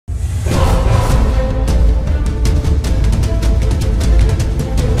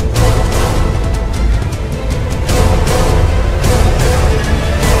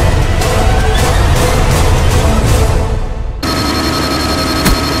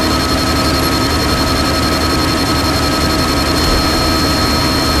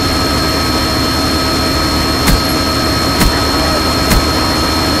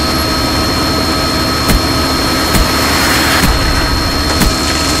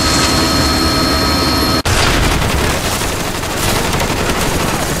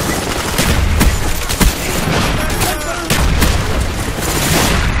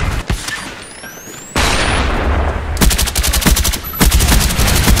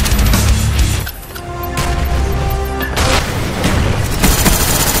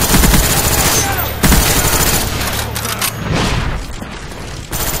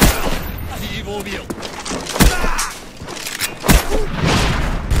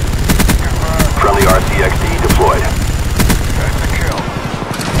deployed. That's a kill.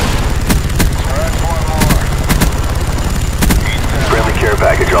 That's one more. Friendly care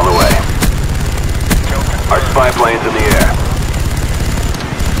package on the way. Our spy plane's in the air.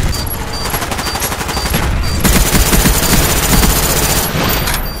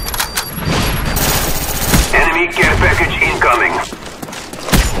 Enemy care package incoming.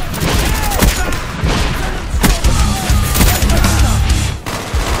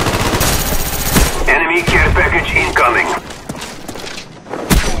 Enemy care package incoming.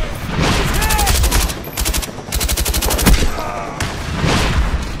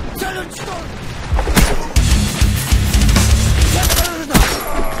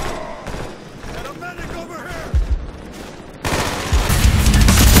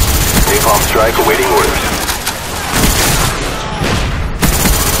 Napalm strike awaiting orders.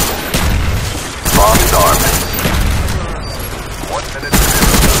 Bomb is armed. 1 minute to 0.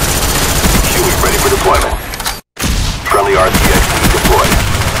 Huey ready for deployment. Friendly RCXD deployed.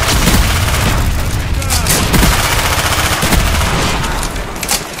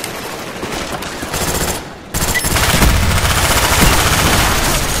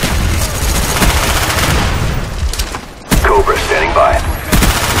 Cobra standing by.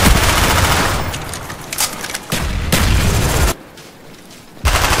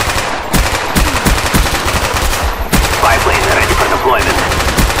 Biplane ready for deployment.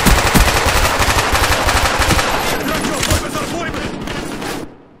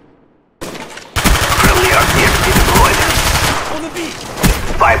 Friendly RCXD deployed.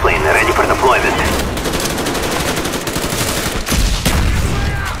 Biplane ready for deployment.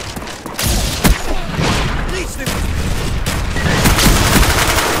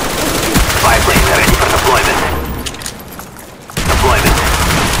 Biplane ready for deployment. Deployment.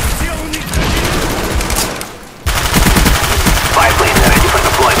 Biplane ready for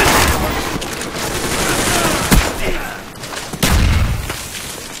deployment.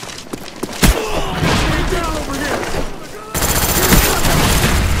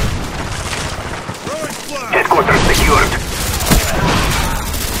 Headquarters secured.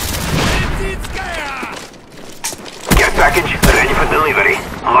 Care package ready for delivery.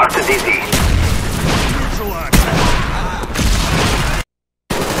 Mark the DZ.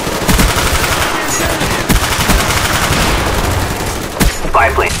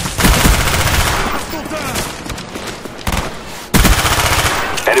 Biplane.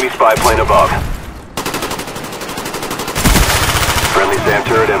 Enemy spy plane above. Friendly SAM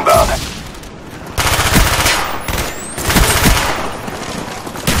turret inbound.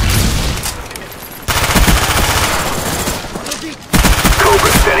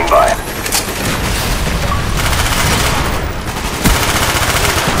 Cobra standing by.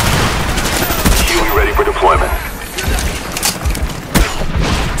 Huey ready for deployment.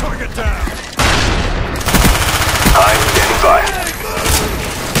 Target down.